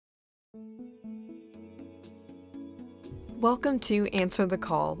Welcome to Answer the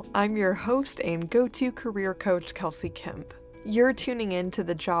Call. I'm your host and go-to career coach, Kelsey Kemp. You're tuning in to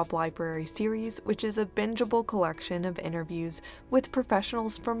the Job Library series, which is a bingeable collection of interviews with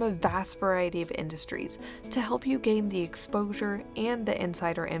professionals from a vast variety of industries to help you gain the exposure and the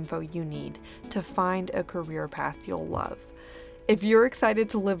insider info you need to find a career path you'll love. If you're excited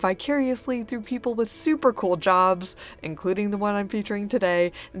to live vicariously through people with super cool jobs, including the one I'm featuring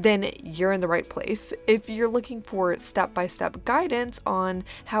today, then you're in the right place. If you're looking for step-by-step guidance on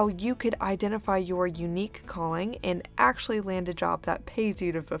how you could identify your unique calling and actually land a job that pays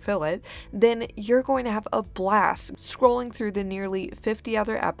you to fulfill it, then you're going to have a blast scrolling through the nearly 50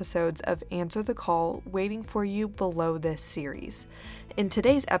 other episodes of Answer the Call waiting for you below this series. In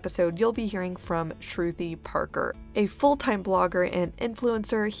today's episode, you'll be hearing from Shruti Parker, a full-time blogger and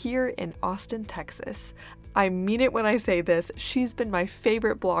influencer here in Austin, Texas. I mean it when I say this, she's been my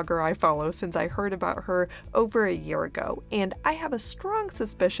favorite blogger I follow since I heard about her over a year ago, and I have a strong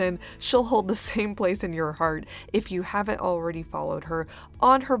suspicion she'll hold the same place in your heart if you haven't already followed her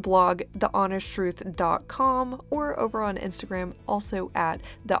on her blog, thehonestshruth.com, or over on Instagram, also at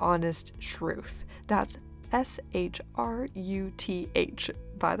thehonestshruth. That's SHRUTH,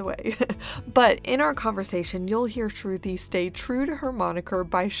 by the way. But in our conversation, you'll hear Shruti stay true to her moniker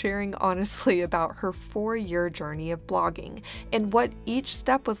by sharing honestly about her 4-year journey of blogging and what each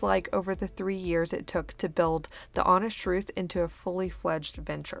step was like over the 3 years it took to build The Honest Shruth into a fully fledged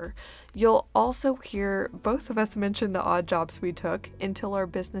venture. You'll also hear both of us mention the odd jobs we took until our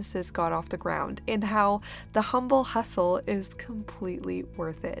businesses got off the ground and how the humble hustle is completely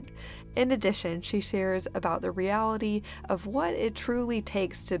worth it. In addition, she shares about the reality of what it truly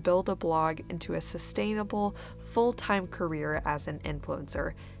takes to build a blog into a sustainable, full-time career as an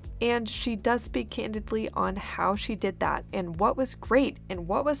influencer. And she does speak candidly on how she did that and what was great and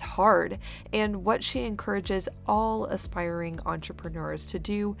what was hard and what she encourages all aspiring entrepreneurs to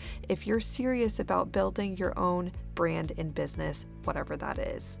do if you're serious about building your own brand and business, whatever that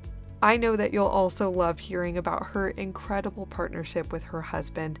is. I know that you'll also love hearing about her incredible partnership with her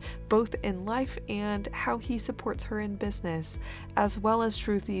husband, both in life and how he supports her in business, as well as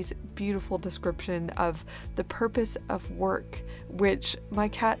Shruti's beautiful description of the purpose of work, which my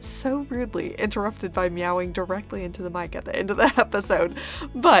cat so rudely interrupted by meowing directly into the mic at the end of the episode.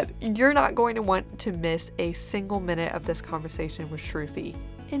 But you're not going to want to miss a single minute of this conversation with Shruti.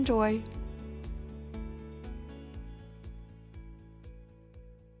 Enjoy!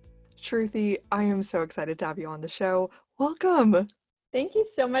 Shruti, I am so excited to have you on the show. Welcome. Thank you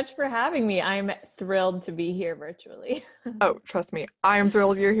so much for having me. I'm thrilled to be here virtually. Oh, trust me, I am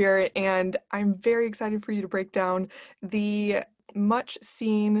thrilled you're here, and I'm very excited for you to break down the much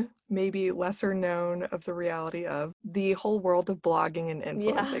seen, maybe lesser known of the reality of the whole world of blogging and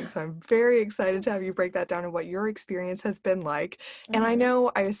influencing. Yeah. So I'm very excited to have you break that down and what your experience has been like. And I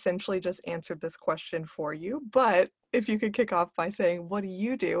know I essentially just answered this question for you, but if you could kick off by saying, what do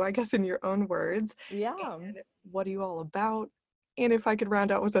you do? I guess in your own words. Yeah. And what are you all about? And if I could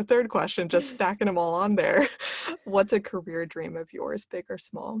round out with a third question, just stacking them all on there. What's a career dream of yours, big or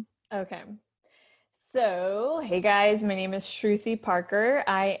small? Okay. So, hey guys, my name is Shruti Parker.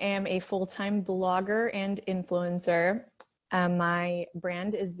 I am a full-time blogger and influencer. My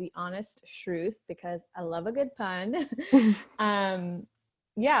brand is The Honest Shruth because I love a good pun.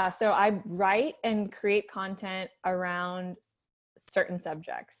 So I write and create content around certain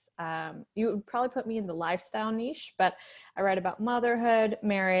subjects. You would probably put me in the lifestyle niche, but I write about motherhood,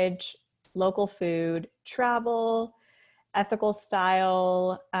 marriage, local food, travel, ethical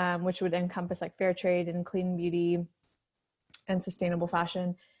style, which would encompass like fair trade and clean beauty and sustainable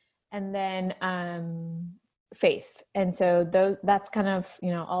fashion, and then faith. And so that's kind of,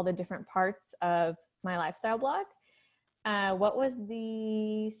 all the different parts of my lifestyle blog. What was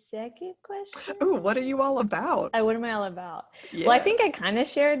the second question? Oh, what are you all about? What am I all about? Yeah. Well, I think I kind of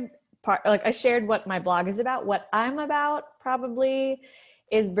shared I shared what my blog is about. What I'm about probably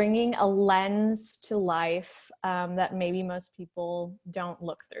is bringing a lens to life that maybe most people don't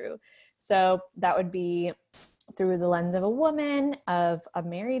look through. So that would be through the lens of a woman, of a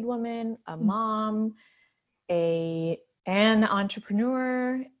married woman, a mom, an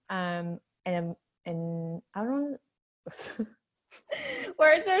entrepreneur, and I don't know.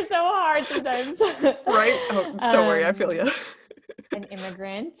 Words are so hard sometimes. Right? Oh, don't worry, I feel you. An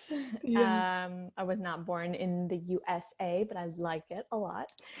immigrant. Yeah. I was not born in the USA, but I like it a lot.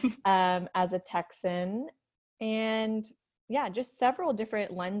 As a Texan, and yeah, just several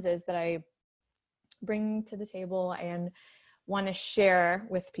different lenses that I bring to the table and want to share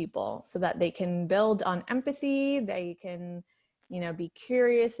with people so that they can build on empathy. They can, be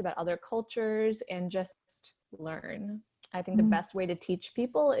curious about other cultures and just learn. I think the best way to teach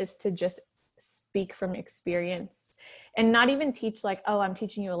people is to just speak from experience, and not even teach like, oh, I'm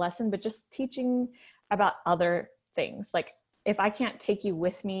teaching you a lesson, but just teaching about other things. Like if I can't take you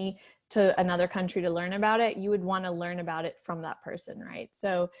with me to another country to learn about it, you would want to learn about it from that person, right?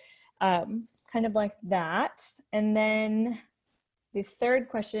 So kind of like that. And then the third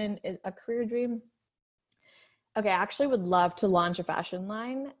question is a career dream. Okay, I actually would love to launch a fashion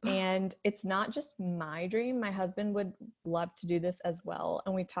line, and it's not just my dream. My husband would love to do this as well,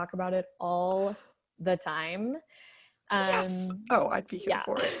 and we talk about it all the time. Yes. Oh, I'd be here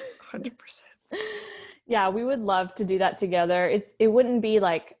for it. 100%. Yeah, we would love to do that together. It wouldn't be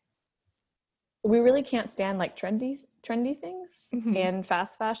like, we really can't stand like trendy things and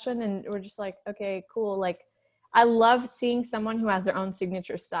fast fashion, and we're just like, okay, cool. Like I love seeing someone who has their own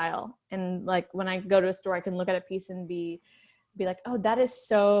signature style, and like when I go to a store I can look at a piece and be like, oh, that is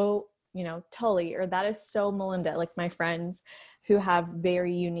so, you know, Tully, or that is so Melinda, like my friends who have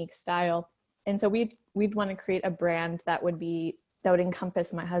very unique style. And so we'd want to create a brand that would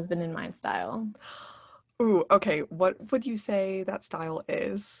encompass my husband and my style. Ooh, okay. What would you say that style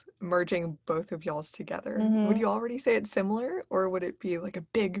is? Merging both of y'all's together. Would you already say it's similar, or would it be like a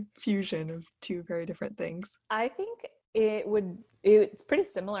big fusion of two very different things? I think it's pretty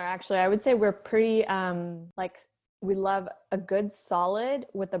similar, actually. I would say we're pretty, like, we love a good solid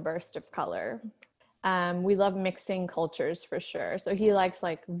with a burst of color. We love mixing cultures for sure. So he likes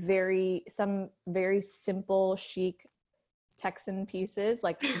like some very simple, chic Texan pieces,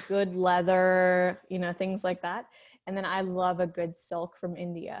 like good leather, you know, things like that. And then I love a good silk from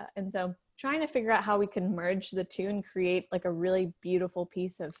India. And so trying to figure out how we can merge the two and create like a really beautiful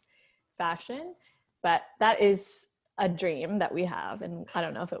piece of fashion. But that is a dream that we have, and I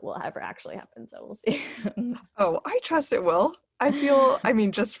don't know if it will ever actually happen, so we'll see. Oh, I trust it will. I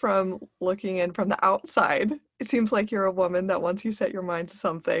mean, just from looking in from the outside, it seems like you're a woman that once you set your mind to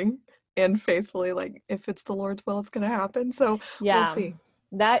something and faithfully, like, if it's the Lord's will, it's going to happen. So we'll see.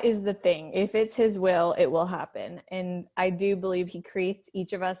 That is the thing. If it's his will, it will happen. And I do believe he creates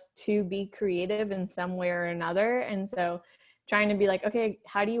each of us to be creative in some way or another. And so trying to be like, okay,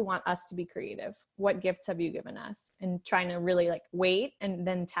 how do you want us to be creative? What gifts have you given us? And trying to really like wait and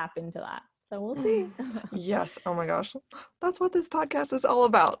then tap into that. So we'll see. Yes. Oh my gosh. That's what this podcast is all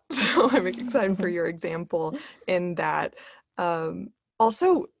about. So I'm excited for your example in that.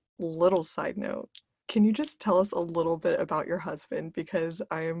 Also, little side note, can you just tell us a little bit about your husband? Because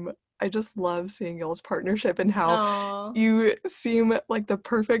I just love seeing y'all's partnership and how Aww. you seem like the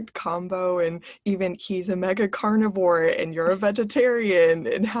perfect combo, and even he's a mega carnivore and you're a vegetarian,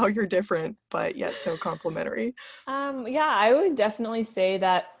 and how you're different but yet so complimentary. Yeah, I would definitely say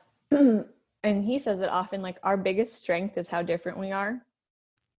that, and he says it often, like our biggest strength is how different we are.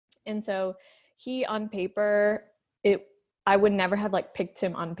 And so he on paper, I would never have like picked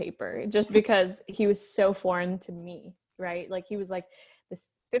him on paper just because he was so foreign to me, right? Like he was like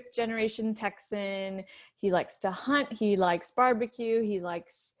this 5th generation Texan. He likes to hunt. He likes barbecue. He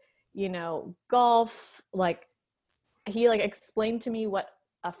likes, you know, golf. Like he like explained to me what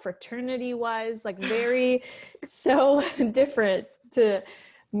a fraternity was, like very so different to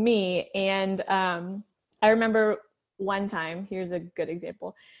me. And I remember one time, here's a good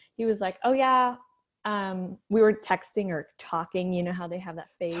example. He was like, oh yeah, we were texting or talking, you know how they have that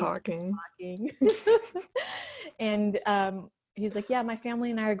phase Talking. and he's like, yeah, my family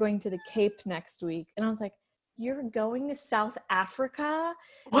and I are going to the Cape next week. And I was like, you're going to South Africa?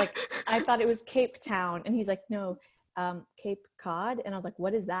 Like I thought it was Cape Town. And he's like, no, Cape Cod. And I was like,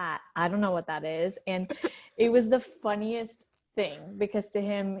 what is that? I don't know what that is. And it was the funniest thing because to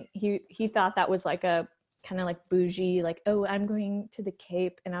him, he thought that was like a kind of like bougie, like, oh, I'm going to the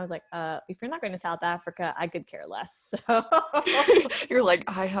Cape. And I was like, if you're not going to South Africa, I could care less. So you're like,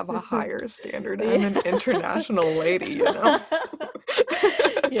 I have a higher standard. I'm an international lady, you know?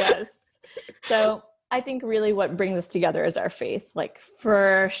 Yes. So I think really what brings us together is our faith, like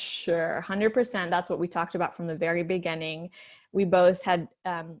for sure, 100%. That's what we talked about from the very beginning. We both had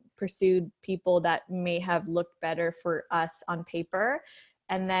pursued people that may have looked better for us on paper.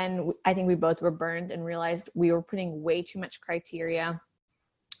 And then I think we both were burned and realized we were putting way too much criteria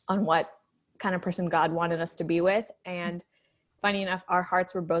on what kind of person God wanted us to be with. And funny enough, our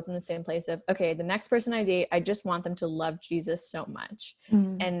hearts were both in the same place of, okay, the next person I date, I just want them to love Jesus so much.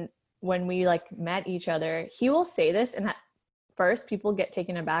 And when we like met each other, he will say this, and at first people get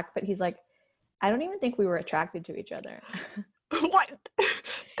taken aback, but he's like, I don't even think we were attracted to each other. What?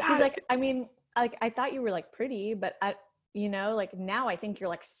 He's like, I mean, like I thought you were like pretty, but like now I think you're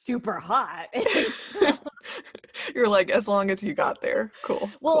like super hot. You're like, as long as you got there, cool.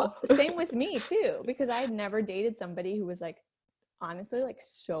 Well, Cool. same with me too, because I had never dated somebody who was like honestly like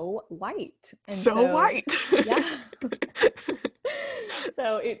so white. And So so white. yeah.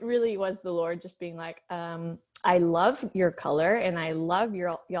 So it really was the Lord just being like, I love your color and I love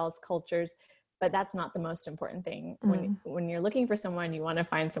y'all's cultures, but that's not the most important thing. When you're looking for someone, you want to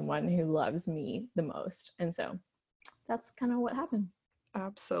find someone who loves me the most. And so that's kind of what happened.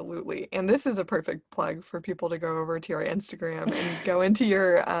 Absolutely. And this is a perfect plug for people to go over to your Instagram and go into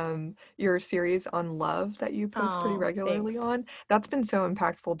your series on love that you post pretty Oh, regularly thanks. on. That's been so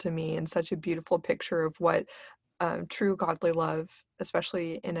impactful to me and such a beautiful picture of what true godly love,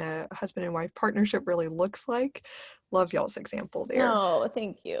 especially in a husband and wife partnership, really looks like. Love y'all's example there. Oh,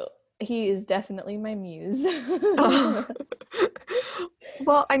 thank you. He is definitely my muse.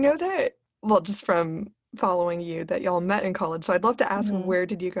 Well, I know that, well, just from following you, that y'all met in college. So I'd love to ask, Mhm. where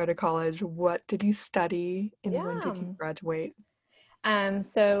did you go to college? What did you study? And when did you Yeah. graduate?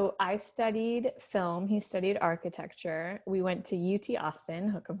 So I studied film. He studied architecture. We went to UT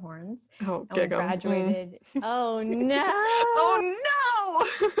Austin, Hook'em Horns, Oh, and we gig 'em. graduated. Oh no! Oh no!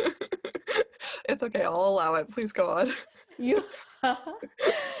 It's okay, I'll allow it. Please go on. You,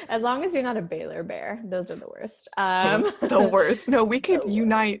 as long as you're not a Baylor Bear, those are the worst. The worst. No, we could The worst.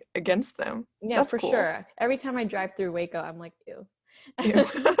 unite against them. Yeah, That's for cool. sure. Every time I drive through Waco, I'm like, ew. Ew.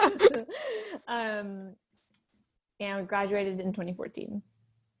 um, and we graduated in 2014.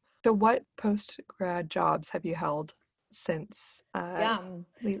 So what post-grad jobs have you held since Yeah.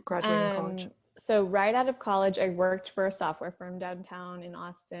 graduating college? So right out of college, I worked for a software firm downtown in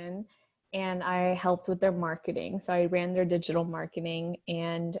Austin, and I helped with their marketing. So I ran their digital marketing,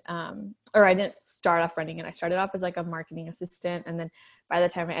 and or I didn't start off running it. I started off as like a marketing assistant, and then by the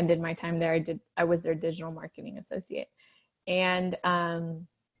time I ended my time there, I was their digital marketing associate. And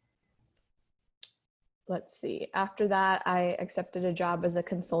let's see, after that, I accepted a job as a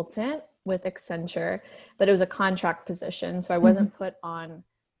consultant with Accenture, but it was a contract position. So I wasn't put on,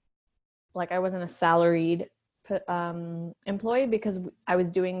 like, I wasn't a salaried employee, because I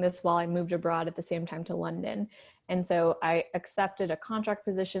was doing this while I moved abroad at the same time to London. And so I accepted a contract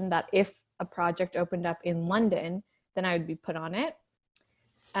position that if a project opened up in London, then I would be put on it.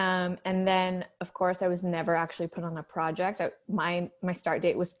 And then, of course, I was never actually put on a project. My start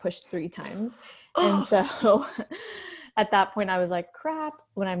date was pushed 3 times. And so at that point, I was like, crap,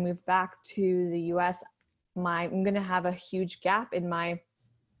 when I moved back to the US, I'm going to have a huge gap in my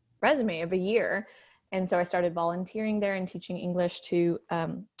resume of a year. And so I started volunteering there and teaching English to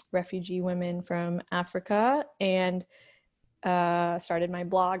refugee women from Africa, and started my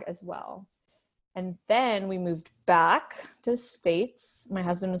blog as well. And then we moved back to the States. My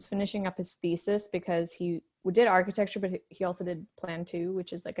husband was finishing up his thesis, because he did architecture, but he also did Plan 2,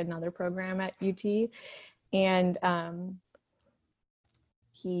 which is like another program at UT. And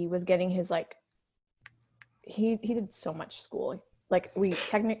he was getting his, like, he did so much school. Like, I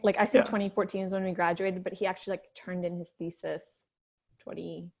said 2014 is when we graduated, but he actually like turned in his thesis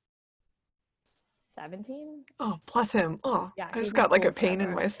 2017. Oh, bless him. Oh, Yeah, I he's just in got like school a pain in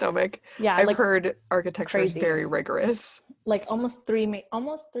forever. my stomach. Yeah, I've like heard architecture is crazy. very rigorous. Like almost three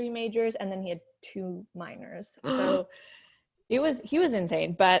majors, and then he had 2 minors. So he was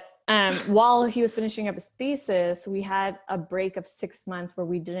insane. But while he was finishing up his thesis, we had a break of 6 months where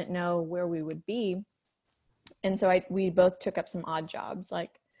we didn't know where we would be. And so we both took up some odd jobs,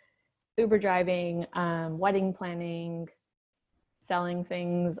 like Uber driving, wedding planning, selling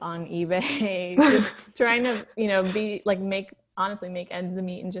things on eBay, just trying to, be like, make ends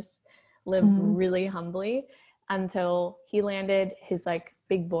meet and just live really humbly, until he landed his like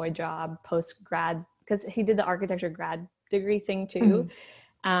big boy job post grad, because he did the architecture grad degree thing too.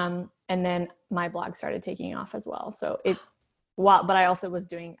 And then my blog started taking off as well. So but I also was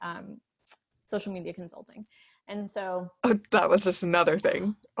doing social media consulting. And so that was just another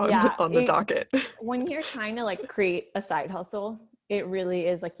thing on the docket. When you're trying to like create a side hustle, it really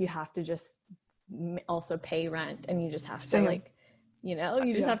is like you have to just also pay rent, and you just have to like, you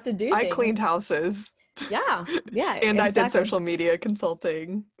just have to do things. I cleaned houses. Yeah. And exactly. I did social media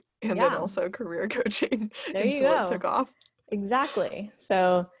consulting, and then also career coaching there until it took off. Exactly.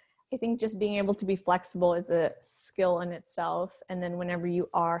 So I think just being able to be flexible is a skill in itself. And then whenever you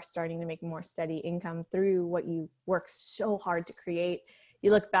are starting to make more steady income through what you work so hard to create,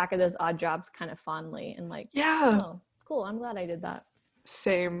 you look back at those odd jobs kind of fondly and like, oh, cool. I'm glad I did that.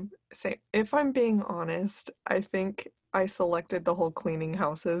 Same. If I'm being honest, I think I selected the whole cleaning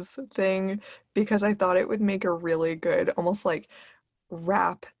houses thing because I thought it would make a really good, almost like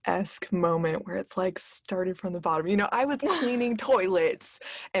rap-esque moment where it's like started from the bottom. You know, I was cleaning toilets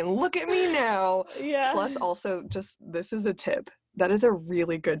and look at me now. Yeah. Plus also just this is a tip. That is a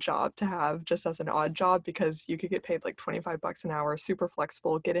really good job to have just as an odd job because you could get paid like 25 bucks an hour, super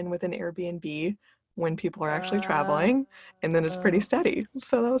flexible, get in with an Airbnb when people are actually traveling, and then it's pretty Oh, steady.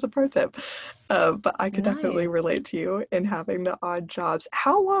 So that was a pro tip. But I could definitely nice. relate to you in having the odd jobs.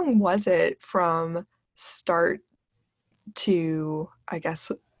 How long was it from start to, I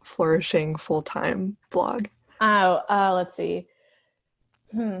guess, flourishing full-time blog? Let's see.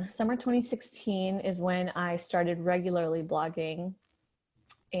 Summer 2016 is when I started regularly blogging,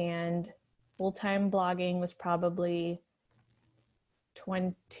 and full-time blogging was probably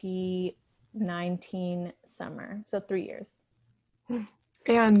 2019 summer. So 3 years.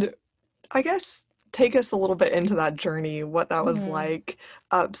 And I guess take us a little bit into that journey, what that was Hmm. like,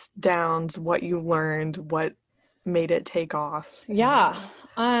 ups, downs, what you learned, what made it take off, and Yeah.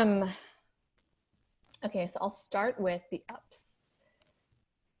 Um, okay, so I'll start with the ups.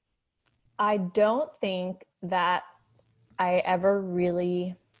 I don't think that I ever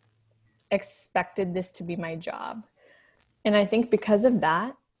really expected this to be my job. And I think because of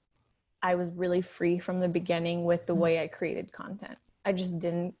that, I was really free from the beginning with the way I created content. I just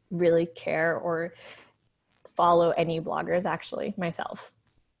didn't really care or follow any bloggers actually myself,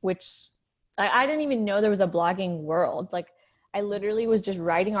 which I didn't even know there was a blogging world. Like I literally was just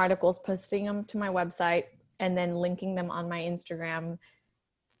writing articles, posting them to my website, and then linking them on my Instagram.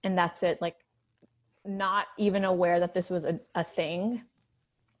 And that's it. Like not even aware that this was a thing.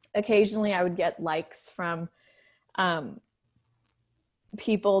 Occasionally I would get likes from um,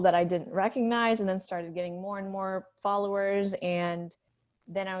 people that I didn't recognize, and then started getting more and more followers. And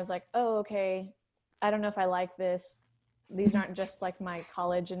then I was like, oh, okay, I don't know if I like this. These aren't just like my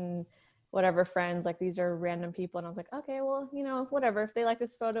college and whatever friends, like these are random people. And I was like, okay, well, you know, whatever. If they like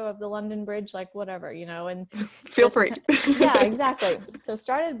this photo of the London Bridge, like whatever, you know, and feel just, free. yeah, exactly. So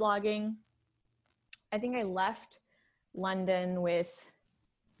started blogging. I think I left London with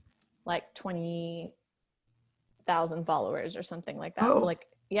like 20,000 followers or something like that. So Oh, like,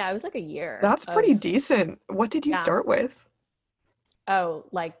 yeah, it was like a year that's pretty of, decent. What did you yeah. start with? Oh,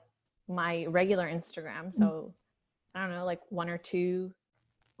 like my regular Instagram. So I don't know, like one or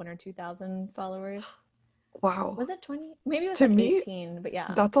 2,000 followers. Wow. Was it 20? Maybe it was To like me, 18, but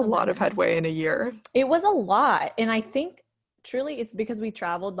yeah, that's a lot of somewhere. headway in a year. It was a lot. And I think truly it's because we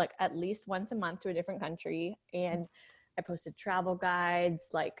traveled like at least once a month to a different country. And I posted travel guides,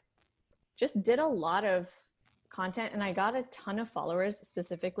 like just did a lot of content. And I got a ton of followers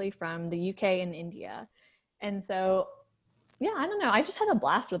specifically from the UK and India. And so, yeah, I don't know. I just had a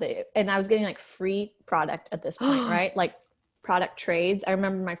blast with it. And I was getting like free product at this point, right? Like product trades. I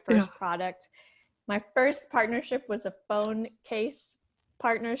remember my Yeah. first product. My first partnership was a phone case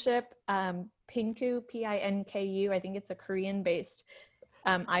partnership. Pinku, Pinku. I think it's a Korean based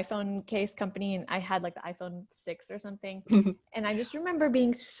iPhone case company. And I had like the iPhone 6 or something. And I just remember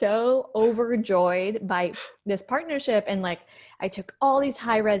being so overjoyed by this partnership. And like, I took all these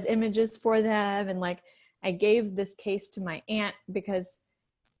high res images for them. And like, I gave this case to my aunt because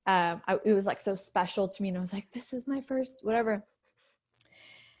it was like so special to me. And I was like, this is my first, whatever.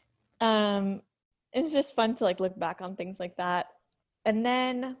 Um, it's just fun to like look back on things like that. And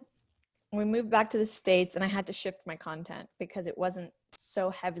then we moved back to the States and I had to shift my content because it wasn't so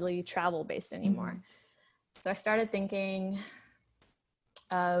heavily travel based anymore. So I started thinking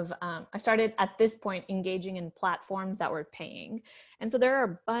of, I started at this point engaging in platforms that were paying. And so there are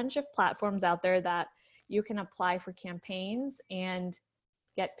a bunch of platforms out there that you can apply for campaigns and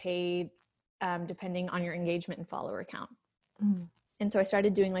get paid depending on your engagement and follower count. And so I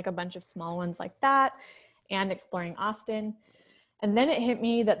started doing like a bunch of small ones like that and exploring Austin. And then it hit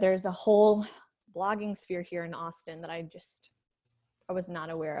me that there's a whole blogging sphere here in Austin that I was not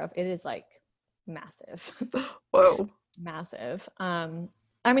aware of. It is like massive. Whoa. Massive.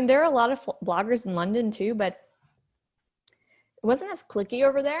 I mean, there are a lot of bloggers in London too, but it wasn't as clicky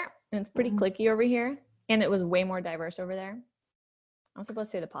over there, and it's pretty clicky over here, and it was way more diverse over there. I'm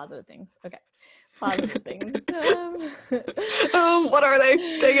supposed to say the positive things. Okay. Positive things. What are they?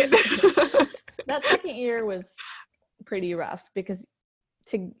 Dang it. That second year was pretty rough because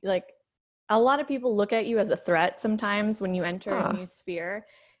to like a lot of people look at you as a threat sometimes when you enter a new sphere.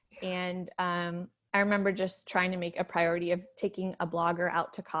 And I remember just trying to make a priority of taking a blogger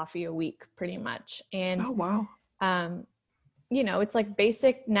out to coffee a week pretty much. And Oh, wow. you know, it's like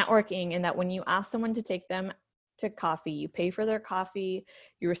basic networking in that when you ask someone to take them to coffee, you pay for their coffee,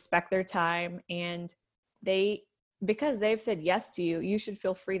 you respect their time, and because they've said yes to you, you should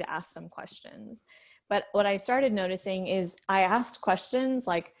feel free to ask them questions. But what I started noticing is I asked questions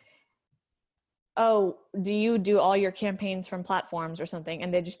like, oh, do you do all your campaigns from platforms or something?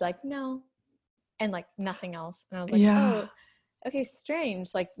 And they'd just be like, no. And like nothing else. And I was like, Yeah. oh, okay,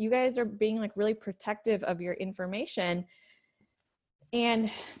 strange. Like you guys are being like really protective of your information.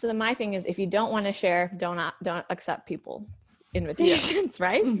 And so then my thing is, if you don't want to share, don't accept people's invitations,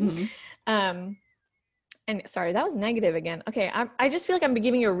 right? And sorry, that was negative again. Okay, I just feel like I'm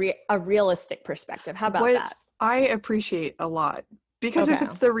giving you a realistic perspective. How about that? I appreciate a lot. Because if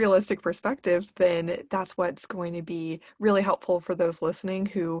it's the realistic perspective, then that's what's going to be really helpful for those listening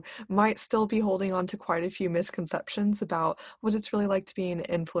who might still be holding on to quite a few misconceptions about what it's really like to be an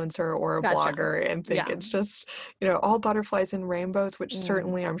influencer or a blogger and think it's just, all butterflies and rainbows, which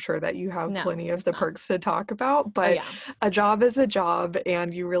certainly I'm sure that you have plenty of the perks to talk about, but a job is a job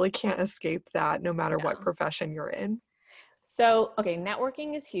and you really can't escape that no matter what profession you're in. So, okay,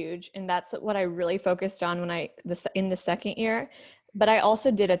 networking is huge. And that's what I really focused on in the second year. But I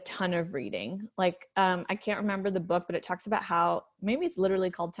also did a ton of reading. Like, I can't remember the book, but it talks about how maybe it's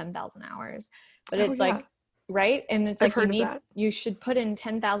literally called 10,000 hours, but it's like, right. And it's like, you should put in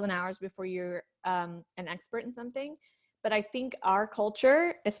 10,000 hours before you're an expert in something. But I think our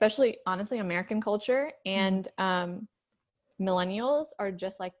culture, especially honestly, American culture and millennials are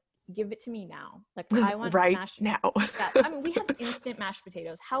just like, give it to me now. Like I want now. I mean, we have instant mashed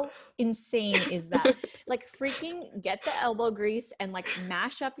potatoes. How insane is that? Like freaking get the elbow grease and like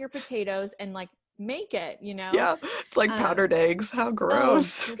mash up your potatoes and like make it, Yeah. It's like powdered eggs. How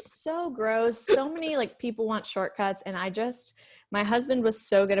gross. They're so gross. So many like people want shortcuts. And my husband was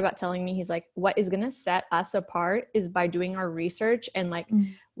so good about telling me, he's like, what is going to set us apart is by doing our research and like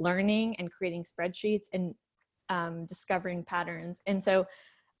learning and creating spreadsheets and discovering patterns. And so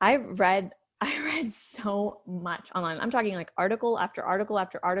I read so much online. I'm talking like article after article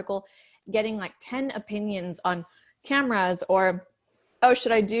after article, getting like 10 opinions on cameras or, oh,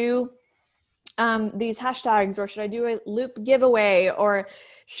 should I do these hashtags or should I do a loop giveaway or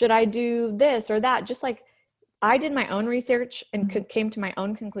should I do this or that? Just like I did my own research and came to my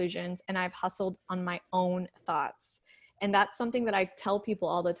own conclusions and I've hustled on my own thoughts. And that's something that I tell people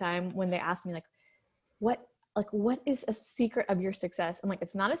all the time when they ask me like, what is a secret of your success? I'm like,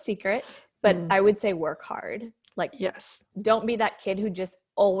 it's not a secret, but I would say work hard. Like, yes, don't be that kid who just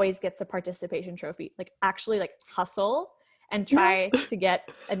always gets the participation trophy. Like actually like hustle and try to get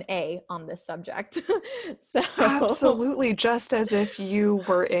an A on this subject. So absolutely. Just as if you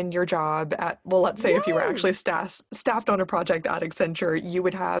were in your job let's say if you were actually staffed on a project at Accenture, you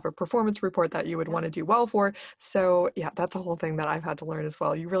would have a performance report that you would want to do well for. So yeah, that's a whole thing that I've had to learn as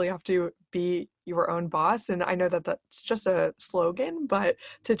well. You really have to be your own boss. And I know that that's just a slogan, but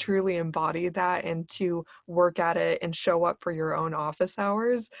to truly embody that and to work at it and show up for your own office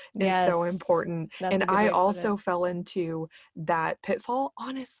hours is so important. And I also fell into that pitfall,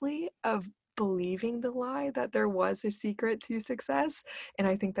 honestly, of believing the lie that there was a secret to success. And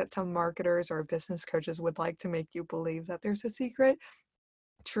I think that some marketers or business coaches would like to make you believe that there's a secret.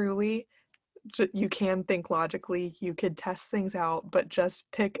 Truly, you can think logically, you could test things out, but just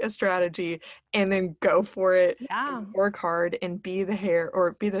pick a strategy and then go for it. Yeah. Work hard and be the hare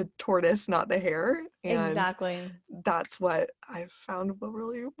or be the tortoise, not the hare. And exactly. That's what I've found will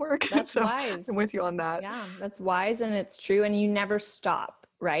really work. That's wise. I'm with you on that. Yeah, that's wise and it's true. And you never stop,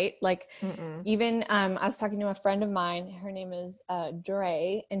 right? Like even I was talking to a friend of mine, her name is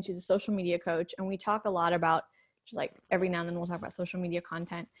Dre, and she's a social media coach. And we talk a lot about just like every now and then we'll talk about social media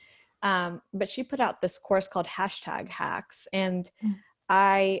content. But she put out this course called #Hacks, and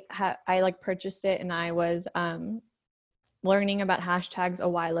I like purchased it, and I was learning about hashtags a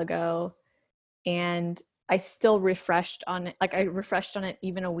while ago, and I still refreshed on it. Like I refreshed on it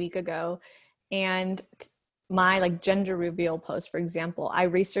even a week ago, and my like gender reveal post, for example, I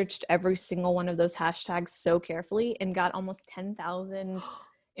researched every single one of those hashtags so carefully and got almost 10,000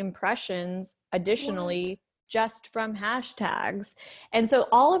 impressions additionally. Just from hashtags. And so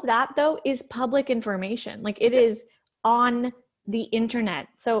all of that though is public information. Like it is on the internet.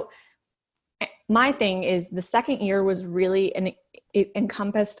 So my thing is the second year was really, and it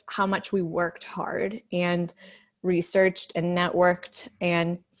encompassed how much we worked hard and researched and networked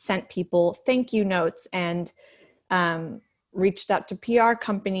and sent people thank you notes and reached out to PR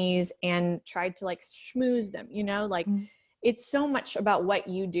companies and tried to like schmooze them, like it's so much about what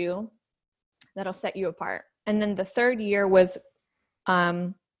you do that'll set you apart. And then the third year was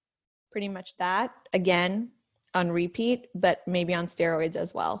pretty much that again on repeat, but maybe on steroids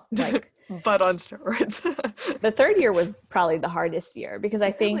as well. Like, but on steroids. The third year was probably the hardest year because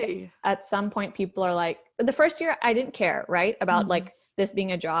I think at some point people are like, the first year I didn't care, right? About like this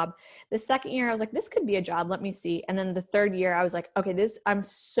being a job. The second year I was like, this could be a job. Let me see. And then the third year I was like, okay, I'm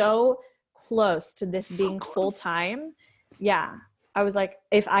so close to this being full time. Yeah. I was like,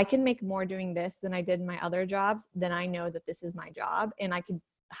 if I can make more doing this than I did in my other jobs, then I know that this is my job and I could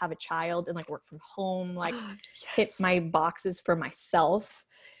have a child and like work from home, like hit my boxes for myself.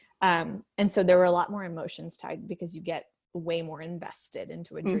 And so there were a lot more emotions tied because you get way more invested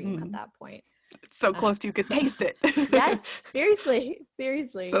into a dream at that point. It's so close you could taste it. Yes, seriously.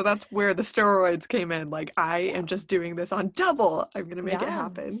 So that's where the steroids came in. Like, I am just doing this on double. I'm going to make it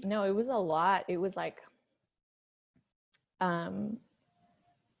happen. No, it was a lot. It was like, I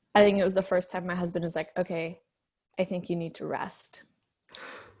think it was the first time my husband was like, okay, I think you need to rest.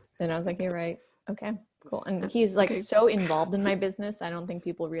 And I was like, you're right. Okay, cool. And he's like so involved in my business. I don't think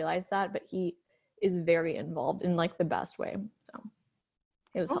people realize that, but he is very involved in like the best way. So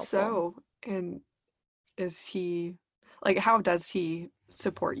it was helpful. And is he, like, how does he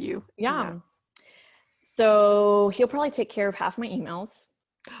support you? Yeah. So he'll probably take care of half my emails.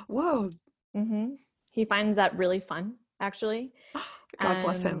 Whoa. Mm-hmm. He finds that really fun, actually. God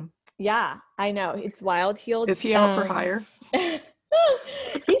bless him. Yeah, I know. It's wild. Is he out for hire?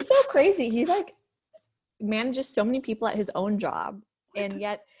 He's so crazy. He like manages so many people at his own job. And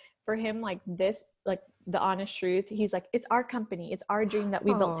yet for him, like this, like the honest truth, he's like, it's our company. It's our dream that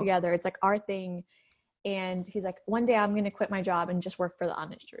we built together. It's like our thing. And he's like, one day I'm going to quit my job and just work for the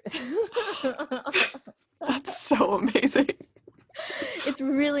honest truth. That's so amazing. It's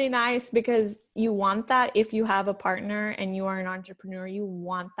really nice because you want that. If you have a partner and you are an entrepreneur, you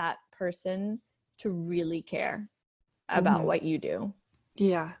want that person to really care about what you do.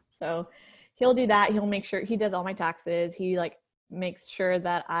 Yeah. So he'll do that. He'll make sure he does all my taxes. He like makes sure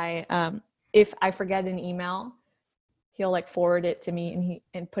that if I forget an email, he'll like forward it to me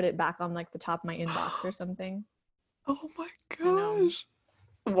and put it back on like the top of my inbox or something. Oh my gosh.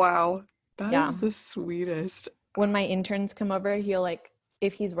 Wow. That is the sweetest. When my interns come over, he'll like,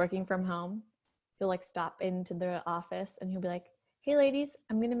 if he's working from home, he'll like stop into the office and he'll be like, hey ladies,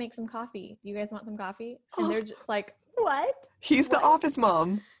 I'm going to make some coffee. You guys want some coffee? And they're just like, what? He's the office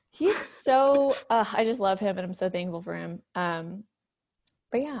mom. He's so, I just love him and I'm so thankful for him.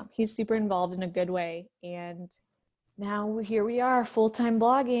 But yeah, he's super involved in a good way. And now here we are, full-time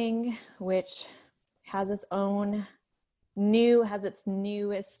blogging, which has its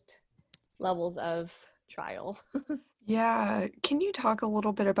newest levels of trial. Yeah. Can you talk a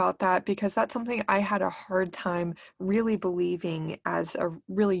little bit about that? Because that's something I had a hard time really believing as a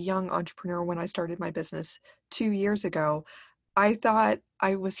really young entrepreneur when I started my business 2 years ago. I thought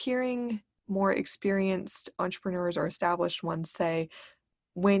I was hearing more experienced entrepreneurs or established ones say,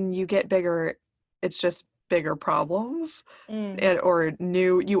 when you get bigger, it's just bigger problems or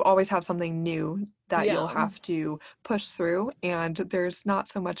new. You always have something new that you'll have to push through. And there's not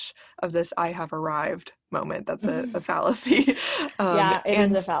so much of this I have arrived moment. That's a fallacy. Yeah, it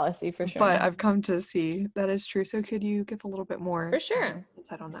is a fallacy for sure. But I've come to see that is true. So could you give a little bit more for sure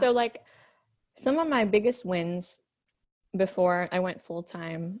insight on that? So like some of my biggest wins before I went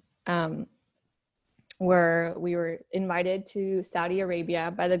full-time were we were invited to Saudi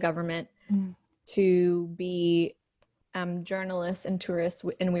Arabia by the government to be journalists and tourists.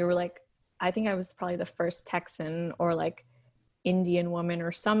 And we were like, I think I was probably the first Texan or like Indian woman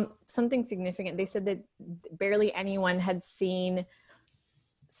or something significant. They said that barely anyone had seen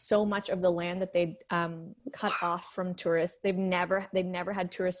so much of the land that they'd cut off from tourists. They've never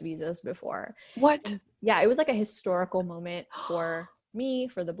had tourist visas before. What? And yeah, it was like a historical moment for me,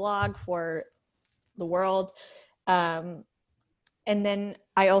 for the blog, for the world. And then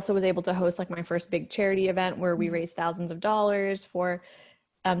I also was able to host like my first big charity event where we raised thousands of dollars for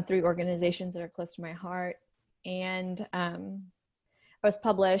 3 organizations that are close to my heart. And I was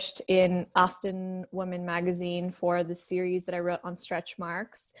published in Austin Woman magazine for the series that I wrote on stretch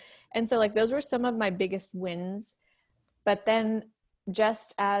marks. And so like those were some of my biggest wins. But then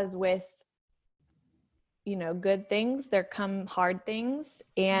just as with, you know, good things, there come hard things.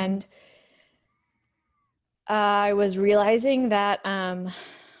 And I was realizing that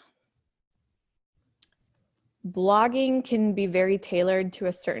blogging can be very tailored to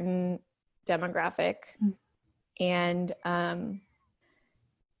a certain demographic. And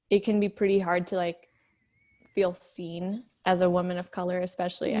it can be pretty hard to like feel seen as a woman of color,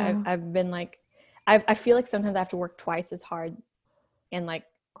 especially. I've been like, I feel like sometimes I have to work twice as hard and like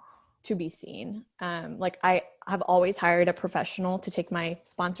to be seen. Like I have always hired a professional to take my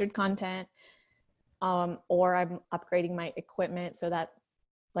sponsored content, or I'm upgrading my equipment so that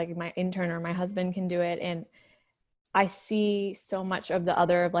like my intern or my husband can do it. And I see so much of the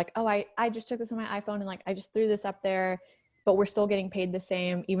other of like, oh, I just took this on my iPhone and like, I just threw this up there. but we're still getting paid the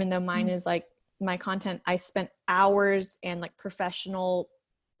same, even though mine is like my content. I spent hours and like professional,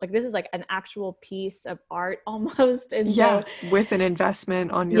 like this is like an actual piece of art almost. And Yeah, so, with an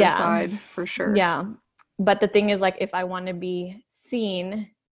investment on your yeah, side for sure. yeah. But the thing is, like, if I want to be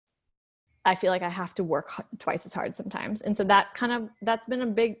seen, I feel like I have to work twice as hard sometimes. And so that's been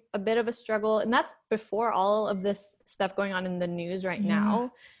a bit of a struggle. And that's before all of this stuff going on in the news right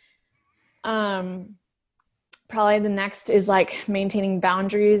now. Probably the next is like maintaining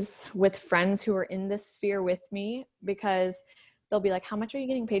boundaries with friends who are in this sphere with me, because they'll be like, how much are you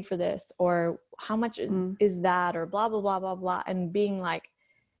getting paid for this? Or how much is that? Or blah, blah, blah, blah, blah. And being like,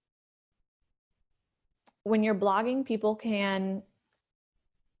 when you're blogging, people can,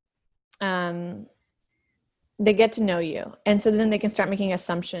 they get to know you. And so then they can start making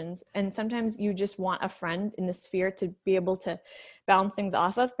assumptions. And sometimes you just want a friend in the sphere to be able to bounce things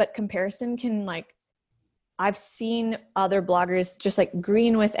off of. But comparison can, like, I've seen other bloggers just like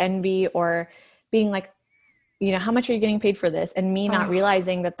green with envy, or being like, you know, how much are you getting paid for this? And me not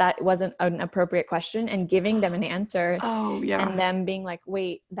realizing that that wasn't an appropriate question, and giving them an answer. And them being like,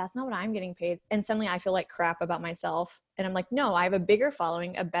 wait, that's not what I'm getting paid. And suddenly I feel like crap about myself. And I'm like, no, I have a bigger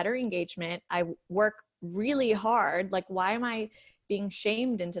following, a better engagement. I work really hard. Like, why am I being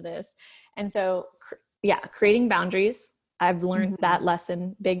shamed into this? And so, creating boundaries. I've learned that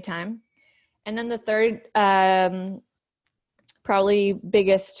lesson big time. And then the third, probably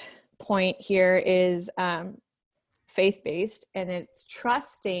biggest point here is faith-based, and it's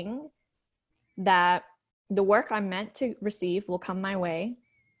trusting that the work I'm meant to receive will come my way,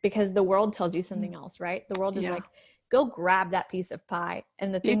 because the world tells you something else, right? The world is like, go grab that piece of pie.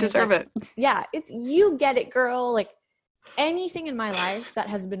 And the thing you deserve it. Yeah, it's, you get it, girl. Like, anything in my life that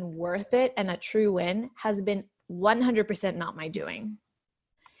has been worth it and a true win has been 100% not my doing.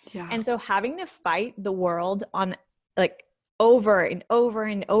 Yeah. And so having to fight the world on, like, over and over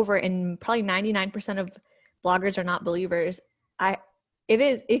and over, and probably 99% of bloggers are not believers.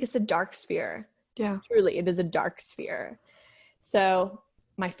 It's a dark sphere. Yeah. Truly, it is a dark sphere. So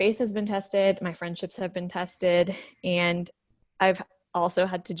my faith has been tested, my friendships have been tested, and I've also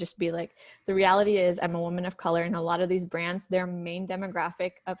had to just be like, the reality is I'm a woman of color, and a lot of these brands, their main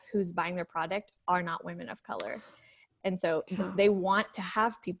demographic of who's buying their product are not women of color. And so they want to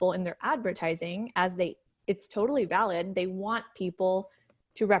have people in their advertising, it's totally valid. They want people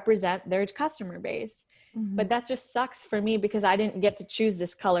to represent their customer base. But that just sucks for me, because I didn't get to choose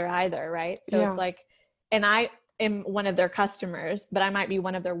this color either, right? So it's like, and I am one of their customers, but I might be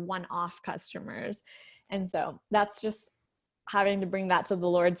one of their one-off customers. And so that's just having to bring that to the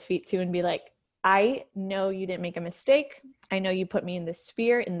Lord's feet too, and be like, I know you didn't make a mistake. I know you put me in this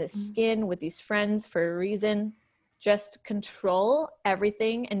sphere, in this skin with these friends for a reason. Just control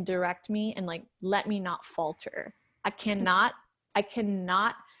everything and direct me, and like, let me not falter. I cannot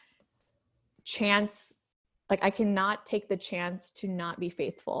take the chance to not be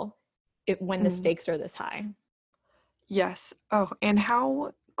faithful when the stakes are this high. Yes. Oh, and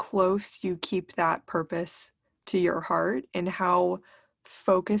how close you keep that purpose to your heart, and how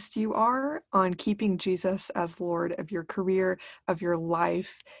focused you are on keeping Jesus as Lord of your career, of your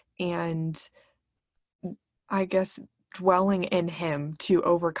life, and I guess dwelling in Him to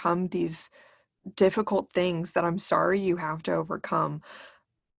overcome these difficult things that I'm sorry you have to overcome.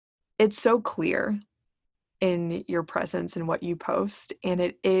 It's so clear in your presence and what you post, and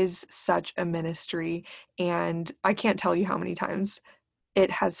it is such a ministry, and I can't tell you how many times it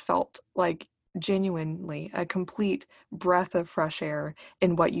has felt like genuinely a complete breath of fresh air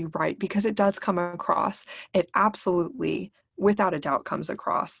in what you write, because it does come across, it absolutely, without a doubt, comes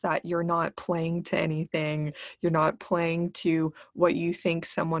across that you're not playing to anything, you're not playing to what you think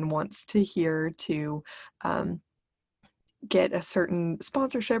someone wants to hear to get a certain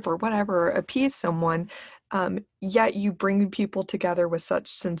sponsorship or whatever, appease someone, yet you bring people together with such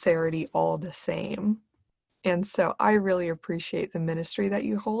sincerity all the same. And so I really appreciate the ministry that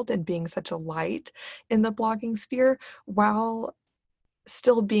you hold, and being such a light in the blogging sphere while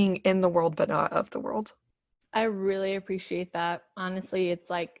still being in the world but not of the world. I really appreciate that. Honestly, it's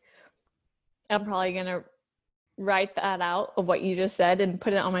like, I'm probably going to write that out of what you just said and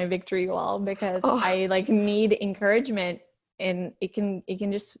put it on my victory wall, because I like need encouragement, and it can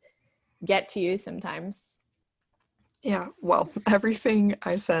just get to you sometimes. Yeah, well, everything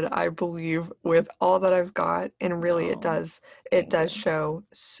I said, I believe with all that I've got, and really it does show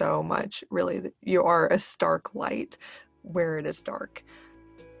so much. Really, you are a stark light where it is dark.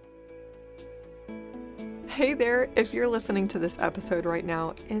 Hey there, if you're listening to this episode right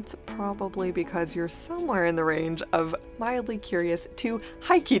now, it's probably because you're somewhere in the range of mildly curious to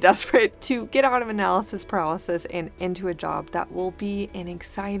high-key desperate to get out of analysis paralysis and into a job that will be an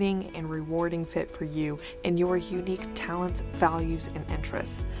exciting and rewarding fit for you and your unique talents, values, and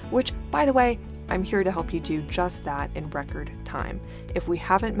interests. Which, by the way, I'm here to help you do just that in record time. If we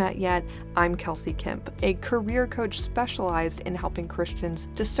haven't met yet, I'm Kelsey Kemp, a career coach specialized in helping Christians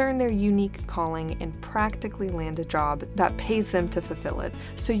discern their unique calling and practically land a job that pays them to fulfill it,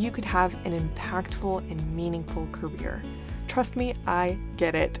 so you could have an impactful and meaningful career. Trust me, I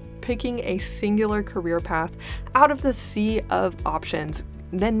get it. Picking a singular career path out of the sea of options,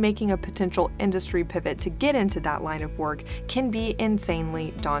 then making a potential industry pivot to get into that line of work can be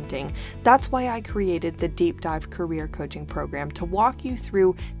insanely daunting. That's why I created the Deep Dive Career Coaching Program to walk you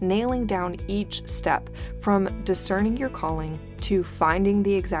through nailing down each step, from discerning your calling to finding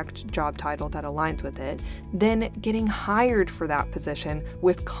the exact job title that aligns with it, then getting hired for that position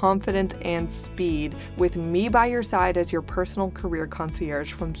with confidence and speed, with me by your side as your personal career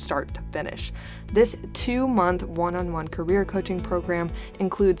concierge from start to finish. This 2-month one-on-one career coaching program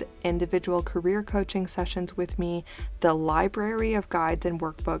includes individual career coaching sessions with me, the library of guides and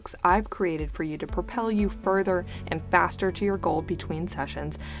workbooks I've created for you to propel you further and faster to your goal between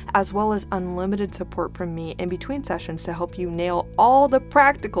sessions, as well as unlimited support from me in between sessions to help you nail all the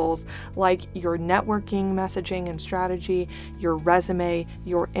practicals like your networking, messaging, and strategy, your resume,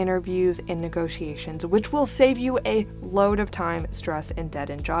 your interviews, and negotiations, which will save you a load of time, stress, and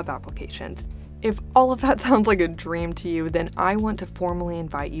dead-end job applications. If all of that sounds like a dream to you, then I want to formally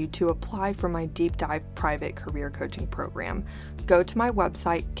invite you to apply for my Deep Dive private career coaching program. Go to my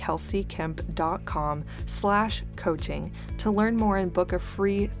website, kelseykemp.com/coaching to learn more and book a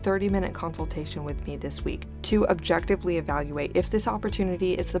free 30-minute consultation with me this week to objectively evaluate if this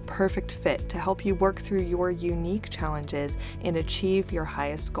opportunity is the perfect fit to help you work through your unique challenges and achieve your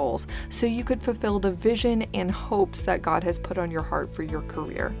highest goals so you could fulfill the vision and hopes that God has put on your heart for your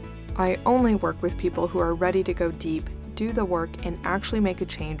career. I only work with people who are ready to go deep, do the work, and actually make a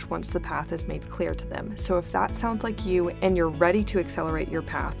change once the path is made clear to them. So if that sounds like you and you're ready to accelerate your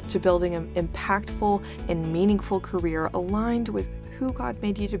path to building an impactful and meaningful career aligned with who God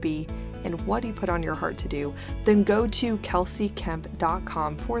made you to be and what He put on your heart to do, then go to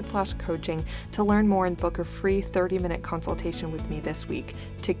kelseykemp.com/coaching to learn more and book a free 30-minute consultation with me this week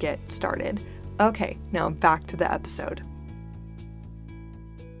to get started. Okay, now back to the episode.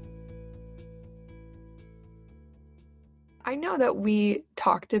 I know that we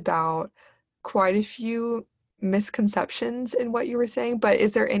talked about quite a few misconceptions in what you were saying, but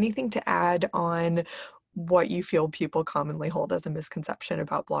is there anything to add on what you feel people commonly hold as a misconception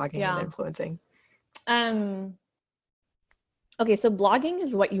about blogging and influencing? Okay, so blogging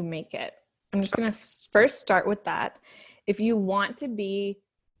is what you make it. I'm just going to first start with that. If you want to be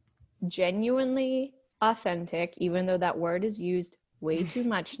genuinely authentic, even though that word is used way too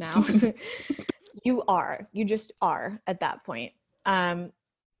much now, you just are at that point.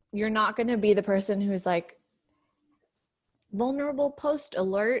 You're not going to be the person who's like, vulnerable post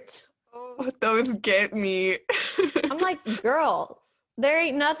alert. Oh, those get me. I'm like, girl, there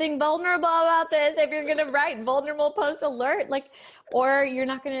ain't nothing vulnerable about this if you're going to write vulnerable post alert. Like, or you're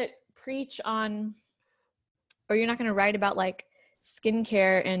not going to preach on, or you're not going to write about like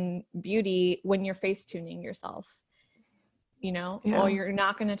skincare and beauty when you're face tuning yourself, or you're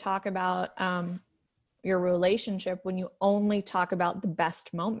not going to talk about, your relationship when you only talk about the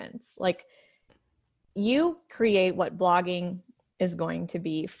best moments. Like, you create what blogging is going to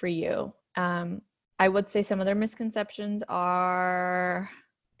be for you. I would say some of their misconceptions are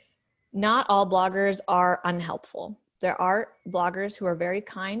not all bloggers are unhelpful. There are bloggers who are very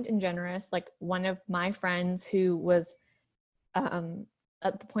kind and generous. Like one of my friends who was, at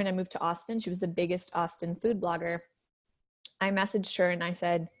the point I moved to Austin, she was the biggest Austin food blogger. I messaged her and I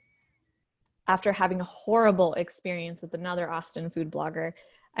said, after having a horrible experience with another Austin food blogger,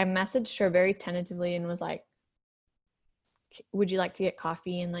 I messaged her very tentatively and was like, would you like to get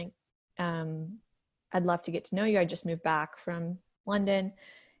coffee? And like, I'd love to get to know you. I just moved back from London.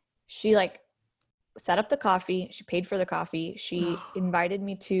 She like set up the coffee. She paid for the coffee. She invited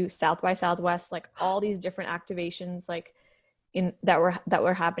me to South by Southwest, like all these different activations, like that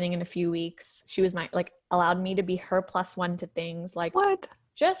were happening in a few weeks. She was allowed me to be her +1 to things. Like, what?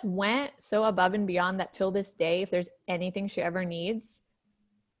 Just went so above and beyond that till this day, if there's anything she ever needs,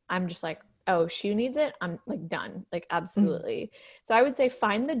 I'm just like, oh, she needs it, I'm like done, like absolutely. So I would say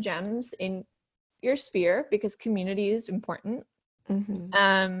find the gems in your sphere because community is important.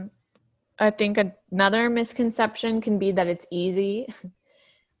 I think another misconception can be that it's easy.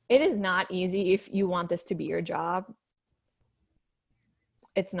 It is not easy if you want this to be your job.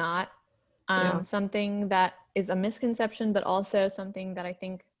 It's not. Something that is a misconception, but also something that I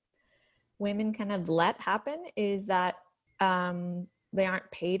think women kind of let happen is that they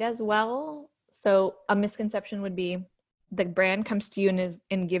aren't paid as well. So a misconception would be the brand comes to you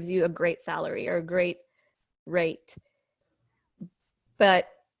and gives you a great salary or a great rate. But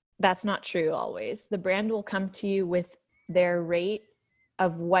that's not true always. The brand will come to you with their rate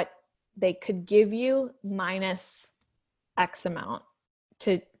of what they could give you minus X amount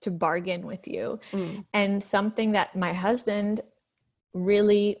to bargain with you. And something that my husband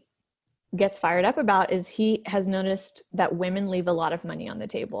really gets fired up about is he has noticed that women leave a lot of money on the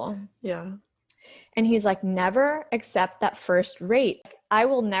table. Yeah. And he's like, never accept that first rate. I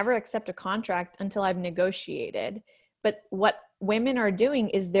will never accept a contract until I've negotiated. But what women are doing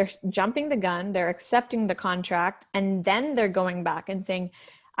is they're jumping the gun, they're accepting the contract, and then they're going back and saying,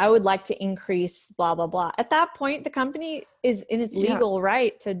 I would like to increase blah, blah, blah. At that point, the company is in its legal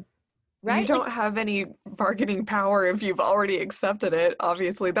right to, right? You don't have any bargaining power if you've already accepted it,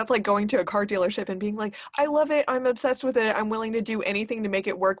 obviously. That's like going to a car dealership and being like, I love it, I'm obsessed with it, I'm willing to do anything to make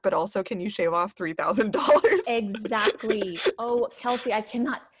it work, but also can you shave off $3,000? Exactly. Oh, Kelsey, I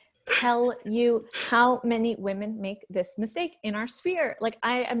cannot tell you how many women make this mistake in our sphere. Like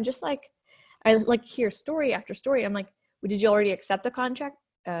I am just like, I like hear story after story. I'm like, well, did you already accept the contract?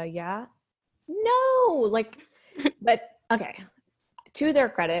 Yeah. No, like, but okay. To their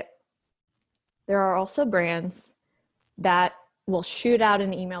credit, there are also brands that will shoot out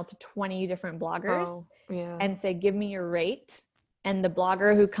an email to 20 different bloggers and say, give me your rate. And the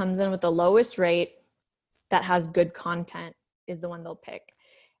blogger who comes in with the lowest rate that has good content is the one they'll pick.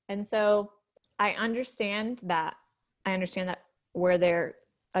 And so I understand that where they're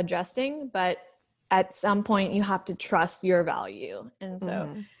adjusting, but at some point you have to trust your value. And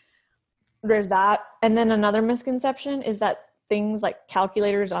so there's that. And then another misconception is that things like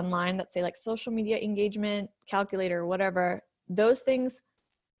calculators online that say like social media engagement calculator, whatever, those things,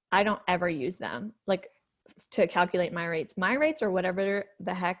 I don't ever use them like to calculate my rates. My rates are whatever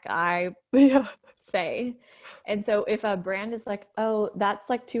the heck I say. And so if a brand is like, oh, that's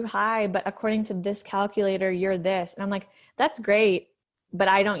like too high, but according to this calculator, you're this. And I'm like, that's great, but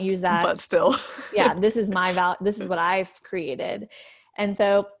I don't use that. But still. This is my value. This is what I've created. And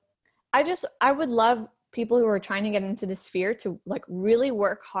so I would love people who are trying to get into the sphere to like really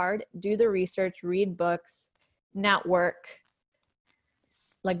work hard, do the research, read books, network,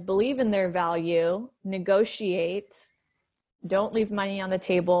 like believe in their value, negotiate, don't leave money on the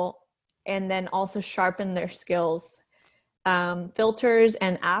table, and then also sharpen their skills. Filters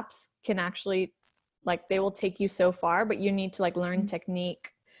and apps can actually, like, they will take you so far, but you need to like learn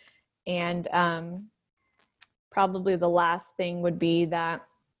technique. And probably the last thing would be that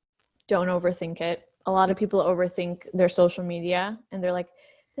don't overthink it. A lot of people overthink their social media and they're like,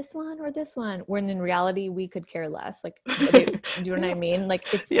 this one or this one, when in reality we could care less. Like, do you know what I mean? Like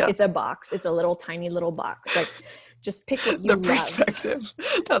it's a box. It's a little tiny little box. Like just pick what you love. The perspective.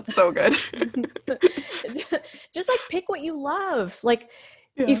 That's so good. Just like pick what you love. Like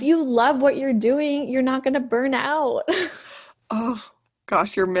if you love what you're doing, you're not going to burn out. Oh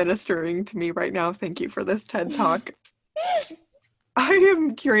gosh, you're ministering to me right now. Thank you for this TED Talk. I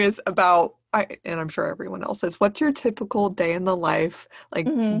am curious about, and I'm sure everyone else is, what's your typical day in the life? Like,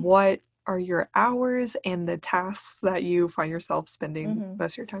 what are your hours and the tasks that you find yourself spending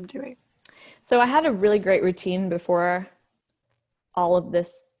most of your time doing? So I had a really great routine before all of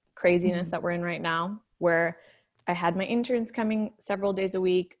this craziness that we're in right now, where I had my interns coming several days a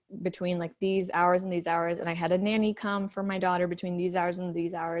week between like these hours and these hours. And I had a nanny come for my daughter between these hours and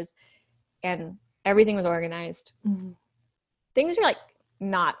these hours. And everything was organized. Things are like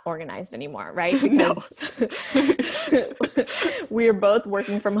not organized anymore, right? Because we're both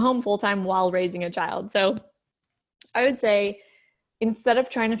working from home full time while raising a child. So I would say instead of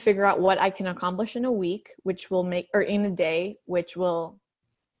trying to figure out what I can accomplish in a week, which will make, or in a day, which will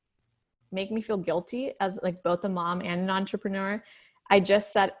make me feel guilty as like both a mom and an entrepreneur, I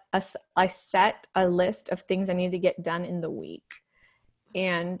just set a list of things I need to get done in the week.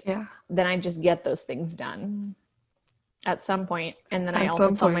 And then I just get those things done at some point. And then I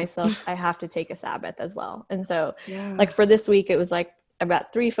also tell myself I have to take a Sabbath as well. And so like for this week, it was like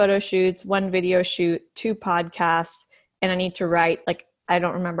about 3 photo shoots, 1 video shoot, 2 podcasts, and I need to write, like, I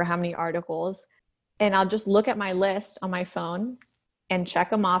don't remember how many articles. And I'll just look at my list on my phone and check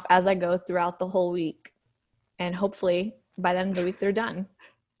them off as I go throughout the whole week. And hopefully by the end of the week, they're done.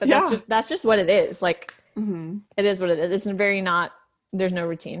 But that's just what it is. Like, it is what it is. It's very there's no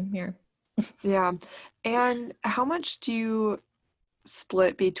routine here. Yeah. And how much do you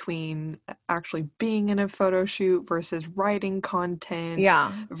split between actually being in a photo shoot versus writing content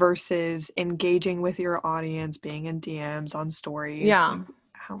Yeah. versus engaging with your audience, being in DMs, on stories? Yeah. Like,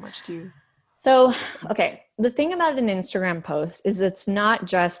 how much do you So, think? okay, the thing about an Instagram post is it's not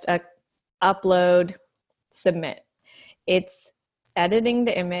just a upload, submit. It's editing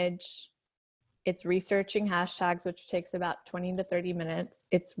the image, it's researching hashtags, which takes about 20 to 30 minutes.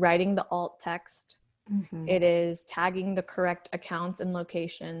 It's writing the alt text. Mm-hmm. It is tagging the correct accounts and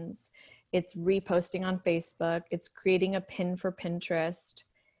locations. It's reposting on Facebook. It's creating a pin for Pinterest.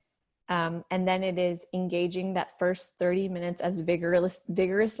 And then it is engaging that first 30 minutes as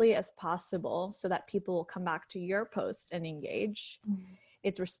vigorously as possible so that people will come back to your post and engage. Mm-hmm.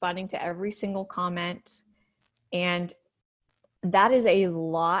 It's responding to every single comment. And that is a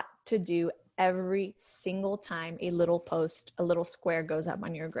lot to do every single time a little post, a little square goes up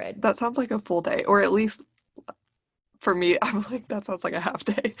on your grid. That sounds like a full day, or at least for me, I'm like, that sounds like a half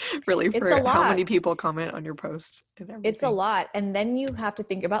day, really, It's a for how lot. many people comment on your post and It's a everything. lot. And then you have to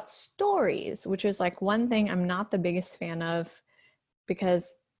think about stories, which is like one thing I'm not the biggest fan of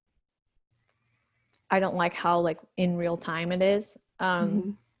because I don't like how like in real time it is.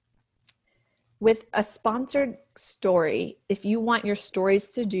 Mm-hmm. With a sponsored story, if you want your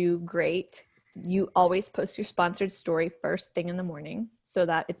stories to do great, you always post your sponsored story first thing in the morning so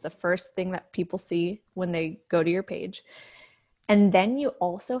that it's the first thing that people see when they go to your page. And then you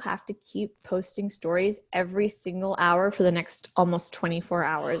also have to keep posting stories every single hour for the next almost 24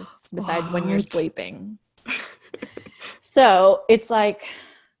 hours, besides when you're What? sleeping. So it's like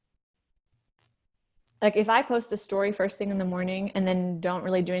if I post a story first thing in the morning and then don't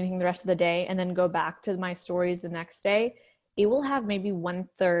really do anything the rest of the day and then go back to my stories the next day, it will have maybe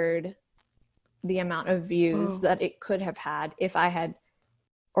 1/3 the amount of views that it could have had if I had,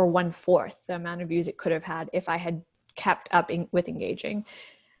 or 1/4 the amount of views it could have had if I had kept up with engaging.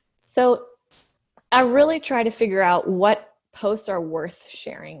 So I really try to figure out what posts are worth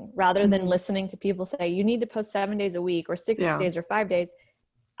sharing rather than listening to people say, you need to post 7 days a week or 6 days or 5 days.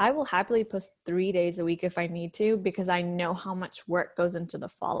 I will happily post 3 days a week if I need to, because I know how much work goes into the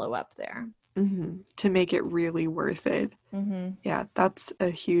follow-up there. Mm-hmm. To make it really worth it. Mm-hmm. Yeah, that's a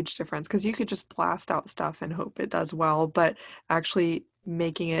huge difference, because you could just blast out stuff and hope it does well, but actually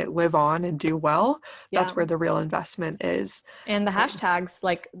making it live on and do well, that's where the real investment is. And the hashtags,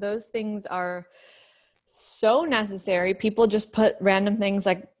 like those things are so necessary. People just put random things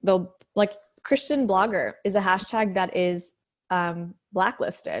like Christian blogger is a hashtag that is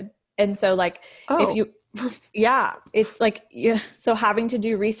blacklisted. And so if you, it's like, so having to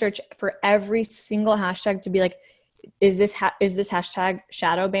do research for every single hashtag to be like, is this hashtag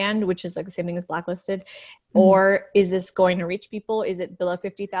shadow banned, which is like the same thing as blacklisted, or is this going to reach people? Is it below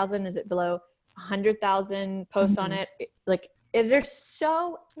 50,000? Is it below 100,000 posts on it? There's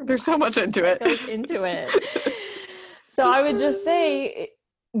so much into it. Goes into it. So I would just say,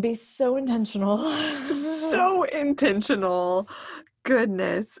 be so intentional. So intentional.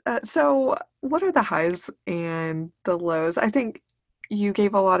 Goodness. So what are the highs and the lows? I think you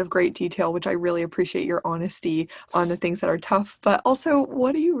gave a lot of great detail, which I really appreciate your honesty on the things that are tough, but also,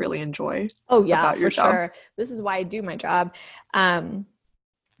 what do you really enjoy about your job? Sure. This is why I do my job.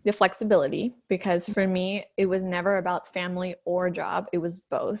 The flexibility, because for me, it was never about family or job. It was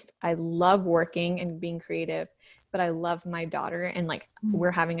both. I love working and being creative, but I love my daughter, and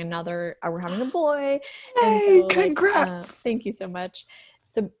we're having a boy. Hey, and so, congrats. Thank you so much.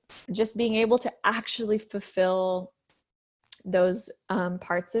 So just being able to actually fulfill those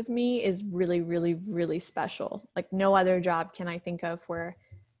parts of me is really, really, really special. Like no other job can I think of where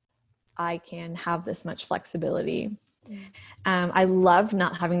I can have this much flexibility. I love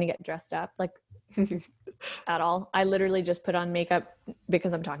not having to get dressed up at all. I literally just put on makeup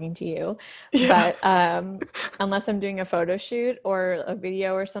because I'm talking to you. Yeah. But unless I'm doing a photo shoot or a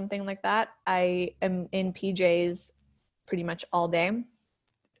video or something like that, I am in PJs pretty much all day.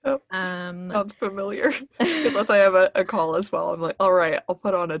 Oh, sounds familiar. Unless I have a call as well. I'm like, all right, I'll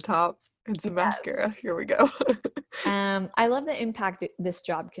put on a top and some mascara. Here we go. I love the impact this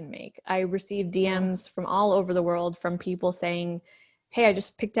job can make. I receive DMs from all over the world from people saying, hey, I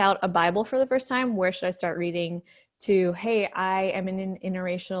just picked out a Bible for the first time. Where should I start reading? To, hey, I am in an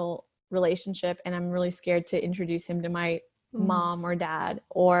interracial relationship and I'm really scared to introduce him to my mom or dad.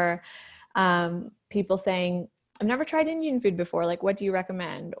 Or people saying, I've never tried Indian food before. Like, what do you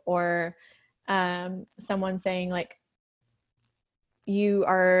recommend? Or someone saying you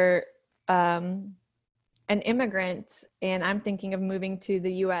are an immigrant and I'm thinking of moving to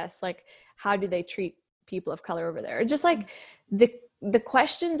the US. Like, how do they treat people of color over there? Just the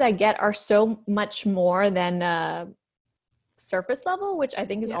questions I get are so much more than surface level, which I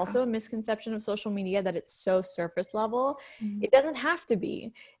think is also a misconception of social media, that it's so surface level. It doesn't have to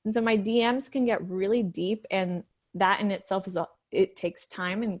be. And so my DMs can get really deep, and that in itself it takes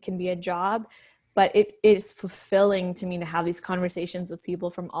time and can be a job, but it is fulfilling to me to have these conversations with people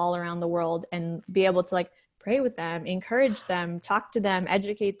from all around the world and be able to like pray with them, encourage them, talk to them,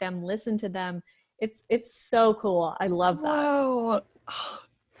 educate them, listen to them. It's so cool. I love that. Wow.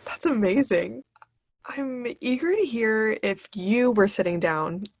 That's amazing. I'm eager to hear if you were sitting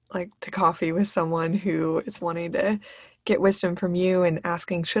down like to coffee with someone who is wanting to get wisdom from you and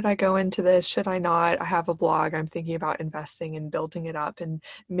asking, should I go into this? Should I not? I have a blog. I'm thinking about investing and building it up and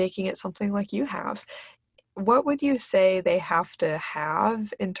making it something like you have. What would you say they have to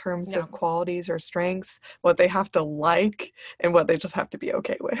have in terms of qualities or strengths, what they have to like, and what they just have to be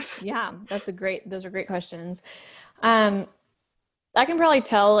okay with? Yeah, those are great questions. I can probably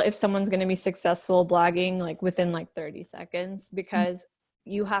tell if someone's going to be successful blogging like within like 30 seconds, because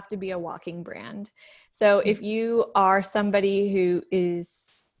you have to be a walking brand. So if you are somebody who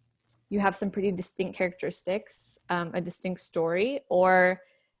you have some pretty distinct characteristics, a distinct story, or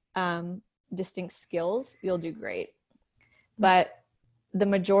distinct skills, you'll do great. But the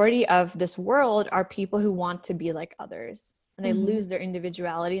majority of this world are people who want to be like others, and they lose their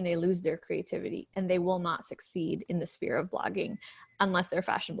individuality and they lose their creativity, and they will not succeed in the sphere of blogging unless they're a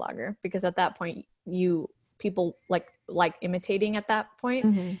fashion blogger, because at that point people like imitating at that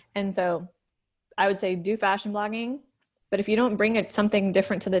point. And so I would say do fashion blogging, but if you don't bring something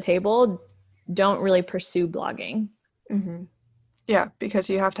different to the table, don't really pursue blogging. Yeah, because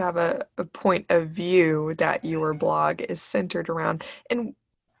you have to have a point of view that your blog is centered around. And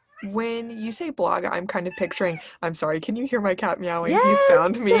when you say blog, I'm kind of picturing, I'm sorry, can you hear my cat meowing? Yes! He's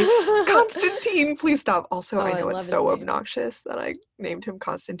found me. Constantine, please stop. Also, I know it's so name. obnoxious that I named him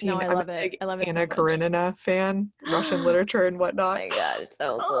Constantine. No, I love it. I love it Anna so much. Karenina fan, Russian literature and whatnot. Oh my God, it's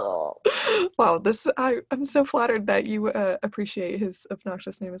so cool. Wow, I'm so flattered that you appreciate his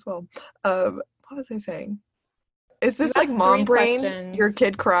obnoxious name as well. What was I saying? Is this like mom brain? Questions. Your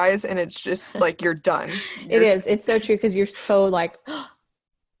kid cries and it's just like you're done. It is. It's so true, because you're so like...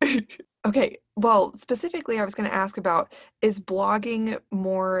 Okay, well, specifically, I was going to ask about, is blogging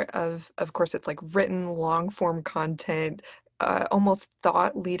more of course, it's like written long form content, almost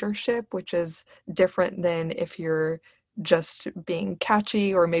thought leadership, which is different than if you're just being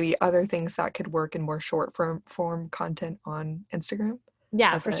catchy, or maybe other things that could work in more short form content on Instagram?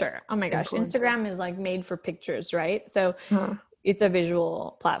 Yeah, for sure. Oh my gosh. Influencer. Instagram is like made for pictures, right? So it's a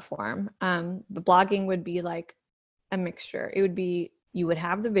visual platform. But blogging would be like a mixture. It would be, you would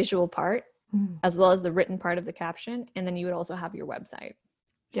have the visual part as well as the written part of the caption. And then you would also have your website.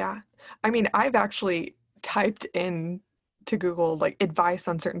 Yeah. I mean, I've actually typed in to Google like advice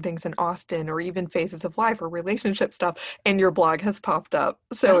on certain things in Austin, or even phases of life or relationship stuff, and your blog has popped up.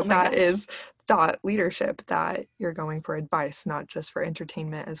 So that is thought leadership, that you're going for advice, not just for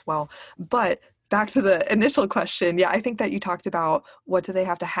entertainment as well. But back to the initial question, yeah, I think that you talked about what do they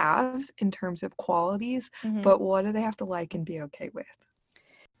have to have in terms of qualities, but what do they have to like and be okay with?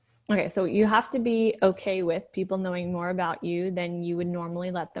 Okay, so you have to be okay with people knowing more about you than you would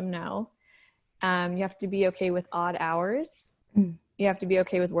normally let them know. You have to be okay with odd hours. You have to be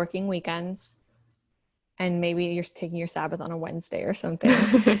okay with working weekends. And maybe you're taking your Sabbath on a Wednesday or something.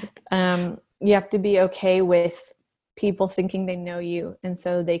 You have to be okay with people thinking they know you. And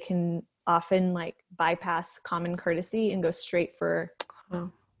so they can often like bypass common courtesy and go straight for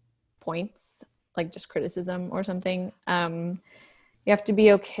points, like just criticism or something. You have to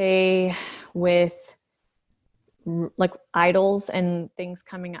be okay with like idols and things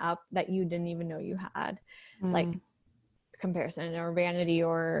coming up that you didn't even know you had, like comparison or vanity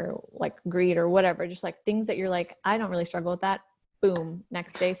or like greed or whatever, just like things that you're like, I don't really struggle with that. Boom,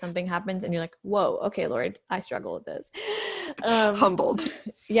 next day something happens and you're like, whoa, okay, Lord, I struggle with this. Humbled.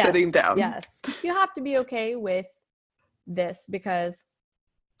 Sitting down. Yes, you have to be okay with this, because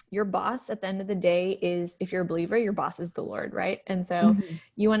your boss at the end of the day is, if you're a believer, your boss is the Lord, right? And so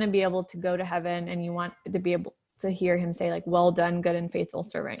you want to be able to go to heaven, and you want to be able to hear him say like, well done, good and faithful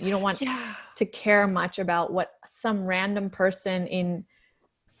servant. You don't want to care much about what some random person in,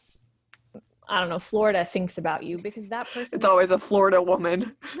 I don't know, Florida thinks about you, because that person... It's always a Florida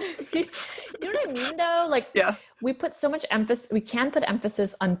woman. You know what I mean though? Like, we put so much emphasis, we can put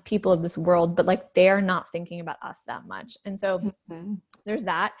emphasis on people of this world, but like they're not thinking about us that much. And so there's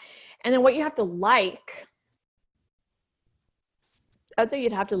that. And then what you have to like, I would say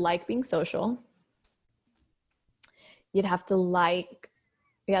you'd have to like being social. You'd have to like,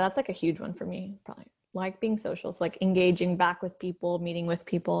 that's like a huge one for me, probably. Like being social. So like engaging back with people, meeting with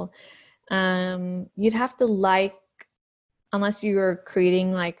people. You'd have to like unless you're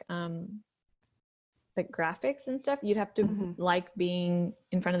creating like graphics and stuff, you'd have to Mhm. like being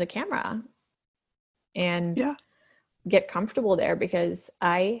in front of the camera and Yeah. get comfortable there, because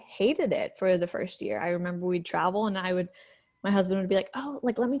I hated it for the first year. I remember we'd travel and my husband would be like, oh,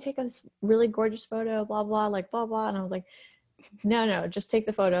 like, let me take this really gorgeous photo, blah, blah, like, blah, blah. And I was like, no, just take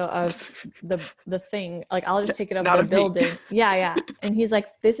the photo of the thing. Like, I'll just take it of Not the of me. building. Yeah. And he's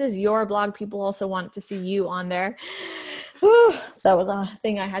like, this is your blog. People also want to see you on there. Whew. So that was a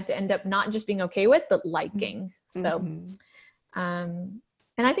thing I had to end up not just being okay with, but liking. So, Mhm.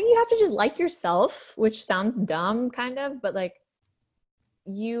 and I think you have to just like yourself, which sounds dumb kind of, but like,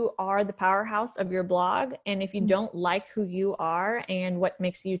 you are the powerhouse of your blog. And if you don't like who you are and what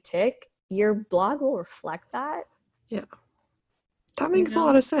makes you tick, your blog will reflect that. Yeah. That makes a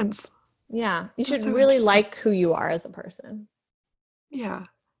lot of sense. Yeah. You should That's so really interesting. like who you are as a person. Yeah.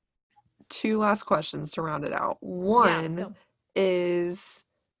 2 last questions to round it out. Yeah, let's One go. is,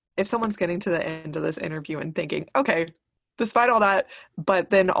 if someone's getting to the end of this interview and thinking, okay, despite all that,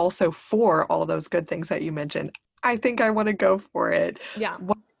 but then also for all those good things that you mentioned, I think I want to go for it. Yeah.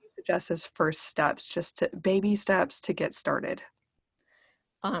 What do you suggest as first steps, just to baby steps to get started?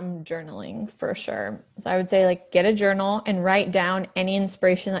 Journaling for sure. So I would say, like, get a journal and write down any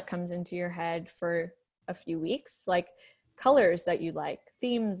inspiration that comes into your head for a few weeks, like colors that you like,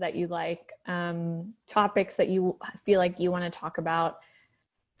 themes that you like, topics that you feel like you want to talk about,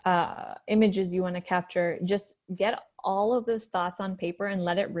 images you want to capture. Just get all of those thoughts on paper and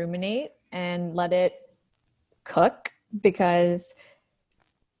let it ruminate and let it cook, because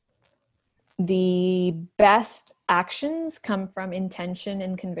the best actions come from intention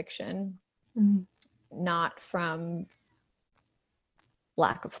and conviction, not from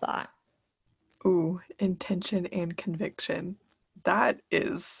lack of thought. Ooh, intention and conviction. That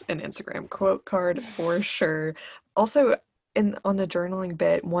is an Instagram quote card for sure. Also, on the journaling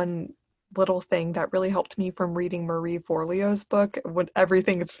bit, one little thing that really helped me from reading Marie Forleo's book, when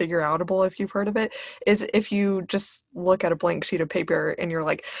everything is figure outable, if you've heard of it, is if you just look at a blank sheet of paper and you're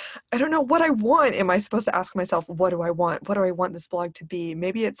like, I don't know what I want. Am I supposed to ask myself, what do I want? What do I want this blog to be?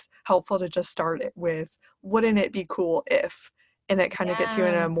 Maybe it's helpful to just start it with, wouldn't it be cool if? And it kind of gets you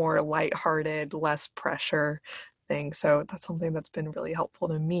in Yeah, a more lighthearted, less pressure thing. So that's something that's been really helpful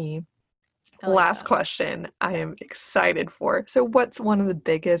to me. I like Last that. question I am excited for. So, what's one of the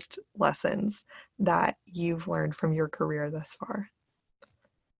biggest lessons that you've learned from your career thus far?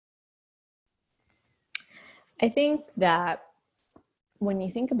 I think that when you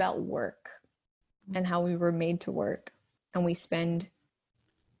think about work and how we were made to work, and we spend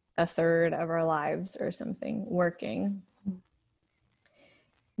a third of our lives or something working,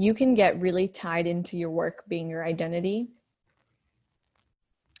 you can get really tied into your work being your identity.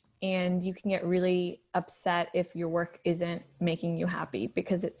 And you can get really upset if your work isn't making you happy,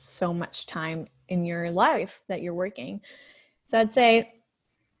 because it's so much time in your life that you're working. So I'd say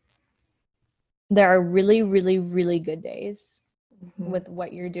there are really, really, really good days with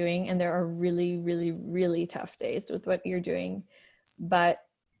what you're doing, and there are really, really, really tough days with what you're doing. But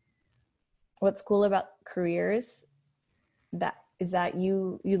what's cool about careers that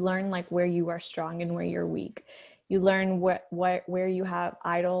you learn like where you are strong and where you're weak. You learn where you have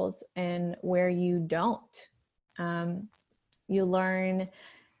idols and where you don't. You learn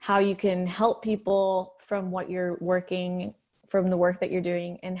how you can help people from what you're working, from the work that you're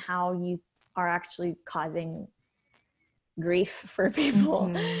doing, and how you are actually causing grief for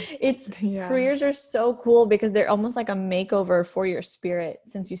people. It's Yeah. Careers are so cool because they're almost like a makeover for your spirit,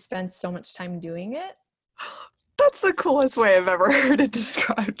 since you spend so much time doing it. That's the coolest way I've ever heard it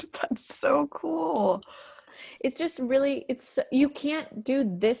described. That's so cool. It's just really, you can't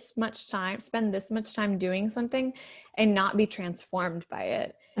spend this much time doing something and not be transformed by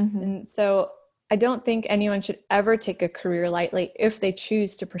it. And so I don't think anyone should ever take a career lightly if they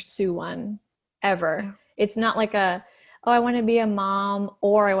choose to pursue one, ever. Yeah. It's not like oh, I want to be a mom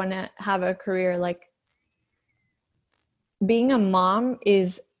or I want to have a career. Like, being a mom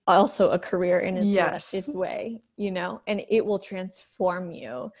is also a career in Yes. its way, and it will transform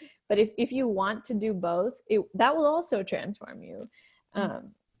you. But if you want to do both, that will also transform you. I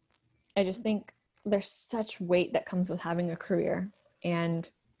just think there's such weight that comes with having a career. And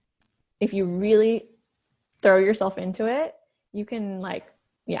if you really throw yourself into it, you can, like,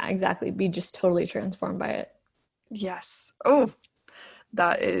 yeah, exactly, be just totally transformed by it. Yes. Oh,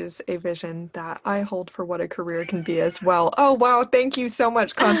 that is a vision that I hold for what a career can be as well. Oh wow, thank you so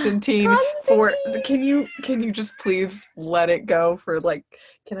much, Constantine, for can you just please let it go for like,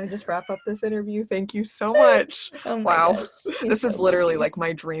 can I just wrap up this interview? Thank you so much. Oh my Wow. gosh, he's This so is literally funny. like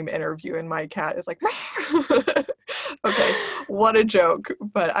my dream interview, and my cat is like Okay, what a joke.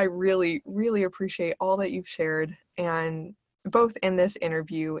 But I really, really appreciate all that you've shared, and both in this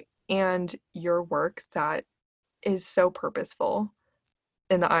interview and your work that is so purposeful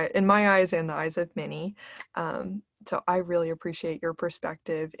in my eyes and the eyes of many. So I really appreciate your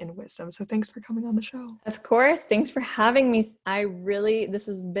perspective and wisdom. So thanks for coming on the show. Of course. Thanks for having me. This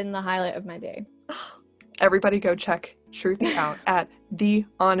has been the highlight of my day. Everybody go check Shruthi out at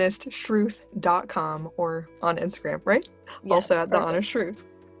thehonestshruth.com or on Instagram, right? Yes, also at perfect. The Honest Shruth.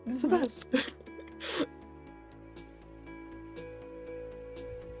 It's the best.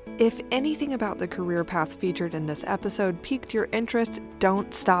 If anything about the career path featured in this episode piqued your interest,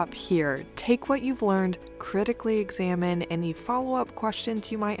 don't stop here. Take what you've learned, critically examine any follow-up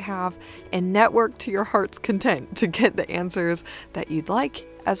questions you might have, and network to your heart's content to get the answers that you'd like,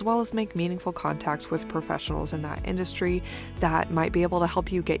 as well as make meaningful contacts with professionals in that industry that might be able to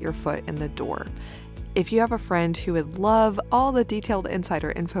help you get your foot in the door. If you have a friend who would love all the detailed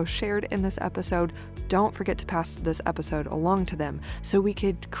insider info shared in this episode, don't forget to pass this episode along to them so we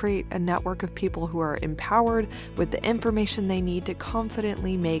could create a network of people who are empowered with the information they need to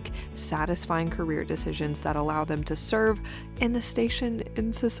confidently make satisfying career decisions that allow them to serve in the station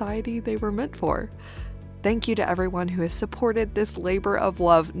in society they were meant for. Thank you to everyone who has supported this labor of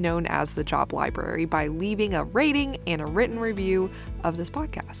love known as the Job Library by leaving a rating and a written review of this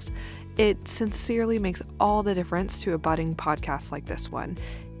podcast. It sincerely makes all the difference to a budding podcast like this one.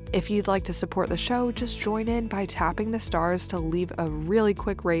 If you'd like to support the show, just join in by tapping the stars to leave a really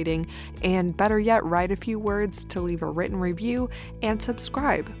quick rating, and better yet, write a few words to leave a written review and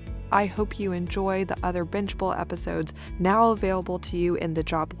subscribe. I hope you enjoy the other bingeable episodes now available to you in the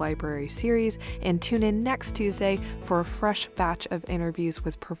Job Library series, and tune in next Tuesday for a fresh batch of interviews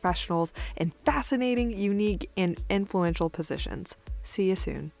with professionals in fascinating, unique, and influential positions. See you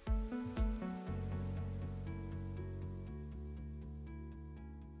soon.